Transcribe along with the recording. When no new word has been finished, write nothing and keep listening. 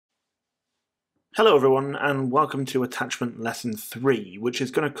Hello everyone and welcome to attachment lesson 3, which is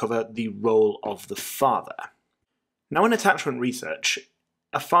going to cover the role of the father. Now in attachment research,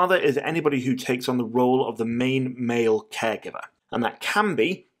 a father is anybody who takes on the role of the main male caregiver, and that can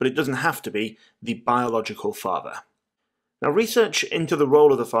be, but it doesn't have to be, the biological father. Now research into the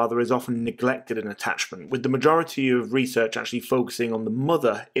role of the father is often neglected in attachment, with the majority of research actually focusing on the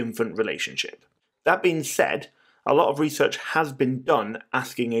mother-infant relationship. That being said, a lot of research has been done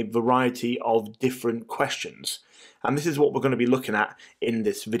asking a variety of different questions, and this is what we're going to be looking at in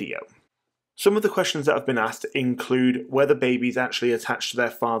this video. Some of the questions that have been asked include whether babies actually attach to their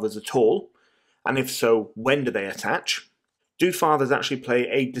fathers at all, and if so, when do they attach? Do fathers actually play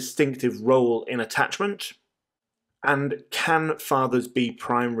a distinctive role in attachment? And can fathers be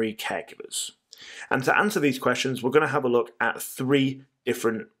primary caregivers? And to answer these questions, we're going to have a look at 3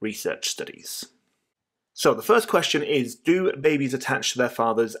 different research studies. So the first question is, do babies attach to their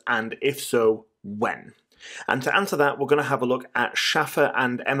fathers, and if so, when? And to answer that, we're going to have a look at Schaffer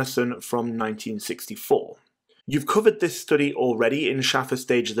and Emerson from 1964. You've covered this study already in Schaffer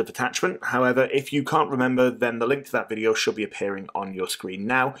Stages of Attachment. However, if you can't remember, then the link to that video should be appearing on your screen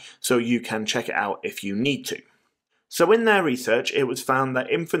now, so you can check it out if you need to. So in their research, it was found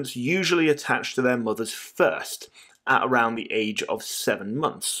that infants usually attach to their mothers first, at around the age of 7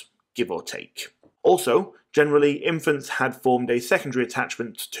 months, give or take. Also, generally, infants had formed a secondary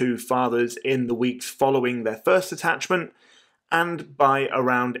attachment to fathers in the weeks following their first attachment, and by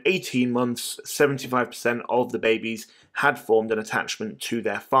around 18 months, 75% of the babies had formed an attachment to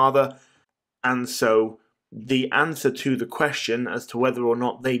their father, and so the answer to the question as to whether or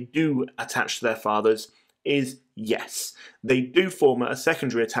not they do attach to their fathers is yes. They do form a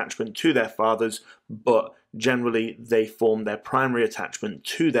secondary attachment to their fathers, but generally they form their primary attachment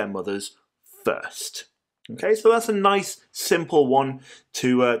to their mothers first. Okay, so that's a nice, simple one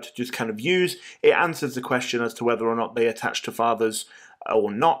to just kind of use. It answers the question as to whether or not they attach to fathers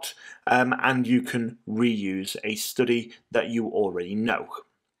or not, and you can reuse a study that you already know.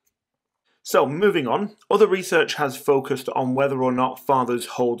 So moving on, other research has focused on whether or not fathers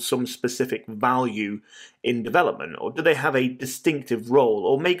hold some specific value in development, or do they have a distinctive role,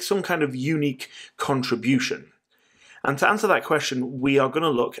 or make some kind of unique contribution. And to answer that question, we are going to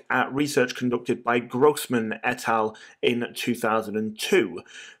look at research conducted by Grossman et al. In 2002,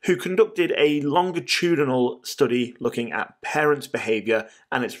 who conducted a longitudinal study looking at parents' behaviour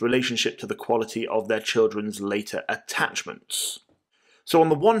and its relationship to the quality of their children's later attachments. So on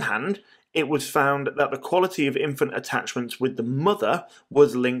the one hand, it was found that the quality of infant attachments with the mother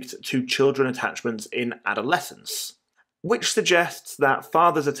was linked to children attachments in adolescence, which suggests that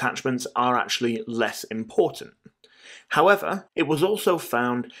fathers' attachments are actually less important. However, it was also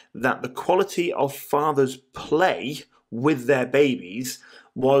found that the quality of fathers' play with their babies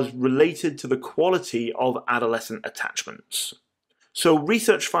was related to the quality of adolescent attachments. So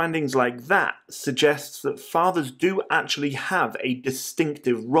research findings like that suggests that fathers do actually have a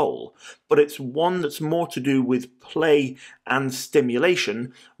distinctive role, but it's one that's more to do with play and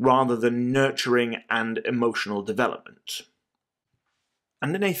stimulation rather than nurturing and emotional development.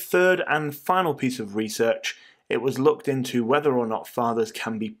 And in a third and final piece of research, it was looked into whether or not fathers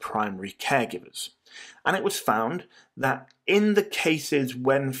can be primary caregivers. And it was found that in the cases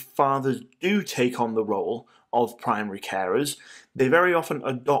when fathers do take on the role of primary carers, they very often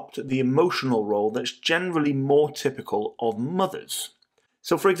adopt the emotional role that's generally more typical of mothers.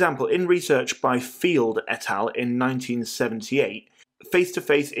 So for example, in research by Field et al. In 1978,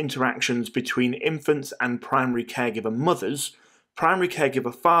 face-to-face interactions between infants and primary caregiver mothers, primary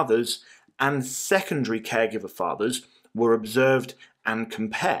caregiver fathers, and secondary caregiver fathers were observed and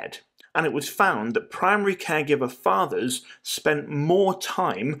compared. And it was found that primary caregiver fathers spent more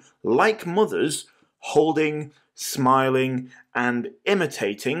time, like mothers, holding, smiling, and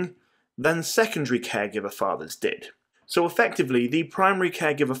imitating than secondary caregiver fathers did. So effectively, the primary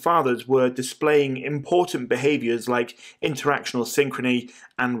caregiver fathers were displaying important behaviours like interactional synchrony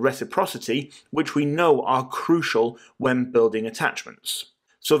and reciprocity, which we know are crucial when building attachments.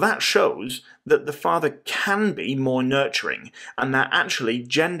 So that shows that the father can be more nurturing, and that actually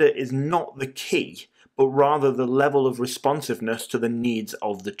gender is not the key, but rather the level of responsiveness to the needs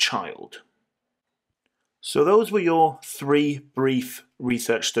of the child. So those were your 3 brief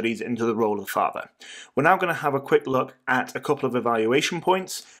research studies into the role of father. We're now going to have a quick look at a couple of evaluation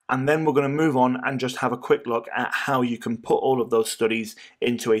points, and then we're going to move on and just have a quick look at how you can put all of those studies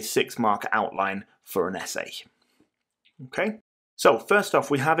into a 6-mark outline for an essay. Okay? So first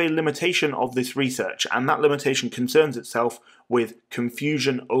off, we have a limitation of this research, and that limitation concerns itself with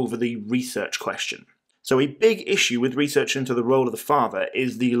confusion over the research question. So a big issue with research into the role of the father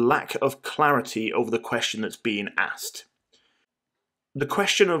is the lack of clarity over the question that's being asked. The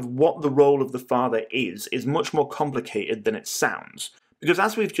question of what the role of the father is much more complicated than it sounds, because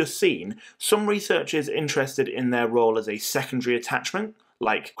as we've just seen, some research is interested in their role as a secondary attachment,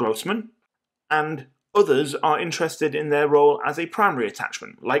 like Grossman, and others are interested in their role as a primary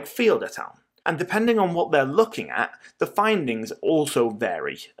attachment, like Field et al. And depending on what they're looking at, the findings also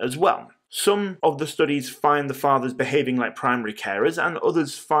vary as well. Some of the studies find the fathers behaving like primary carers, and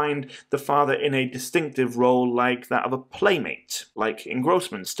others find the father in a distinctive role like that of a playmate, like in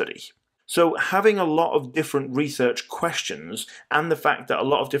Grossman's study. So having a lot of different research questions, and the fact that a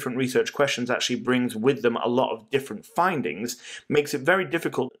lot of different research questions actually brings with them a lot of different findings, makes it very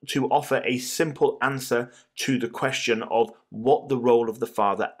difficult to offer a simple answer to the question of what the role of the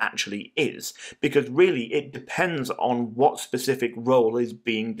father actually is, because really it depends on what specific role is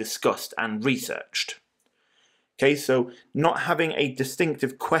being discussed and researched. Okay, so not having a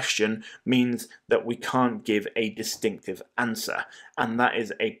distinctive question means that we can't give a distinctive answer, and that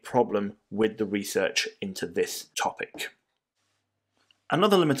is a problem with the research into this topic.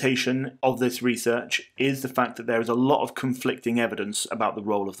 Another limitation of this research is the fact that there is a lot of conflicting evidence about the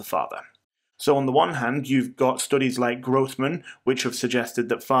role of the father. So on the one hand, you've got studies like Grossman, which have suggested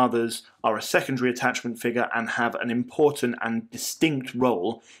that fathers are a secondary attachment figure and have an important and distinct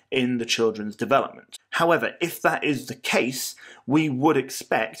role in the children's development. However, if that is the case, we would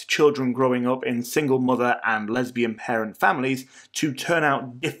expect children growing up in single mother and lesbian parent families to turn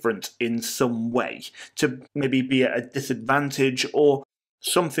out different in some way, to maybe be at a disadvantage or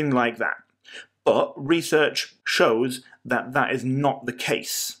something like that. But research shows that that is not the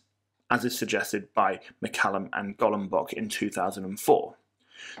case, as is suggested by McCallum and Gollenbach in 2004.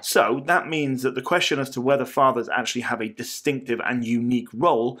 So that means that the question as to whether fathers actually have a distinctive and unique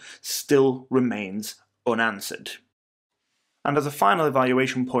role still remains unanswered. And as a final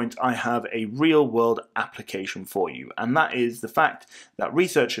evaluation point, I have a real-world application for you, and that is the fact that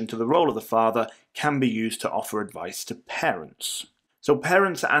research into the role of the father can be used to offer advice to parents. So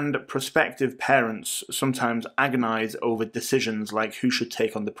parents and prospective parents sometimes agonize over decisions like who should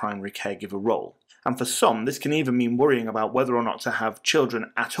take on the primary caregiver role. And for some, this can even mean worrying about whether or not to have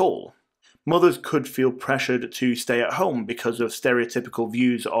children at all. Mothers could feel pressured to stay at home because of stereotypical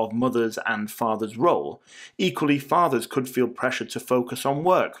views of mothers' and fathers' role. Equally, fathers could feel pressured to focus on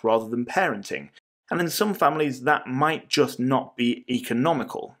work rather than parenting. And in some families, that might just not be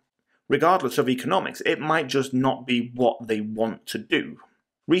economical. Regardless of economics, it might just not be what they want to do.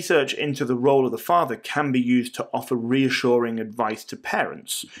 Research into the role of the father can be used to offer reassuring advice to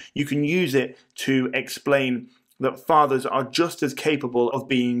parents. You can use it to explain that fathers are just as capable of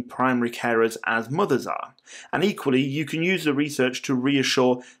being primary carers as mothers are. And equally, you can use the research to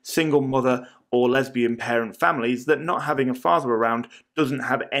reassure single mother or lesbian parent families that not having a father around doesn't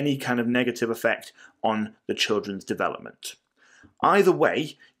have any kind of negative effect on the children's development. Either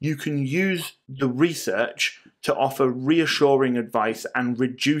way, you can use the research to offer reassuring advice and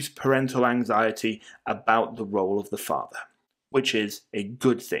reduce parental anxiety about the role of the father, which is a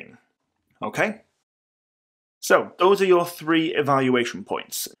good thing. Okay? So, those are your 3 evaluation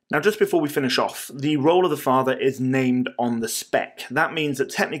points. Now, just before we finish off, the role of the father is named on the spec. That means that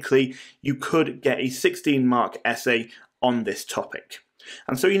technically you could get a 16-mark essay on this topic.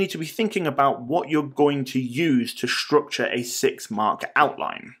 And so you need to be thinking about what you're going to use to structure a 6-mark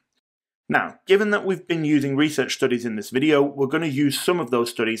outline. Now, given that we've been using research studies in this video, we're going to use some of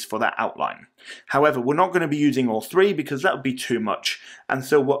those studies for that outline. However, we're not going to be using all 3 because that would be too much, and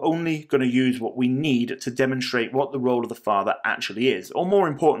so we're only going to use what we need to demonstrate what the role of the father actually is, or more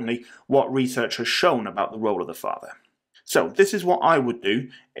importantly, what research has shown about the role of the father. So this is what I would do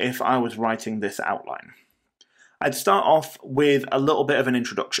if I was writing this outline. I'd start off with a little bit of an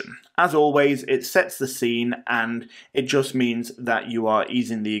introduction. As always, it sets the scene and it just means that you are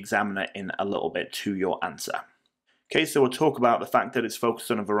easing the examiner in a little bit to your answer. Okay, so we'll talk about the fact that it's focused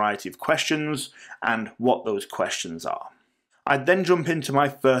on a variety of questions and what those questions are. I'd then jump into my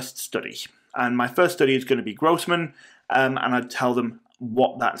first study, and my first study is going to be Grossman, and I'd tell them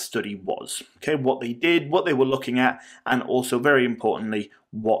what that study was. Okay, what they did, what they were looking at, and also very importantly,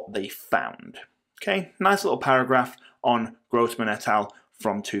 what they found. Okay, nice little paragraph on Grossman et al.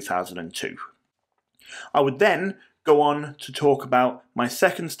 From 2002. I would then go on to talk about my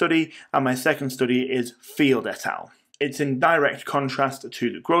second study, and my second study is Field et al. It's in direct contrast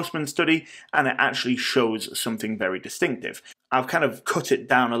to the Grossman study, and it actually shows something very distinctive. I've kind of cut it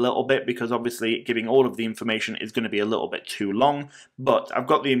down a little bit because obviously giving all of the information is going to be a little bit too long, but I've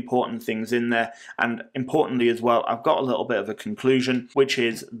got the important things in there, and importantly as well, I've got a little bit of a conclusion, which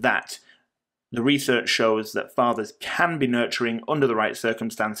is that The research shows that fathers can be nurturing under the right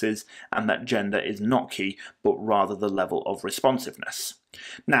circumstances and that gender is not key, but rather the level of responsiveness.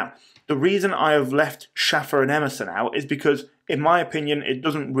 Now, the reason I have left Schaffer and Emerson out is because, in my opinion, it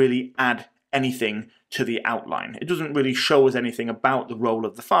doesn't really add anything to the outline. It doesn't really show us anything about the role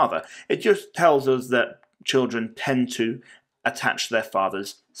of the father. It just tells us that children tend to attach their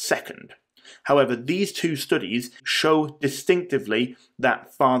fathers second. However, these two studies show distinctively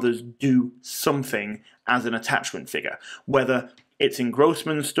that fathers do something as an attachment figure. Whether it's in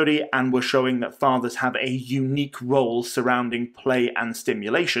Grossman's study and we're showing that fathers have a unique role surrounding play and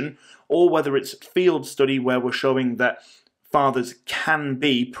stimulation, or whether it's Field's study where we're showing that fathers can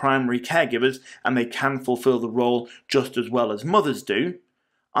be primary caregivers and they can fulfill the role just as well as mothers do,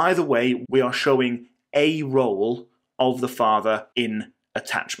 either way, we are showing a role of the father in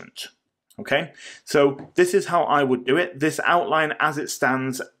attachment. Okay, so this is how I would do it. This outline as it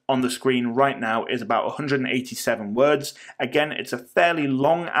stands on the screen right now is about 187 words. Again, it's a fairly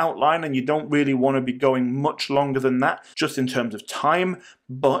long outline and you don't really want to be going much longer than that just in terms of time,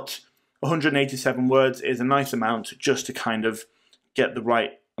 but 187 words is a nice amount just to kind of get the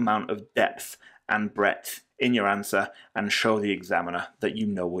right amount of depth and breadth in your answer and show the examiner that you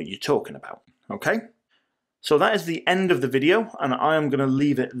know what you're talking about. Okay? So that is the end of the video, and I am going to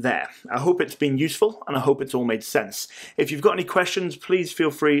leave it there. I hope it's been useful, and I hope it's all made sense. If you've got any questions, please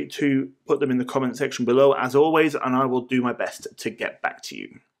feel free to put them in the comment section below, as always, and I will do my best to get back to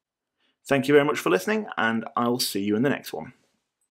you. Thank you very much for listening, and I'll see you in the next one.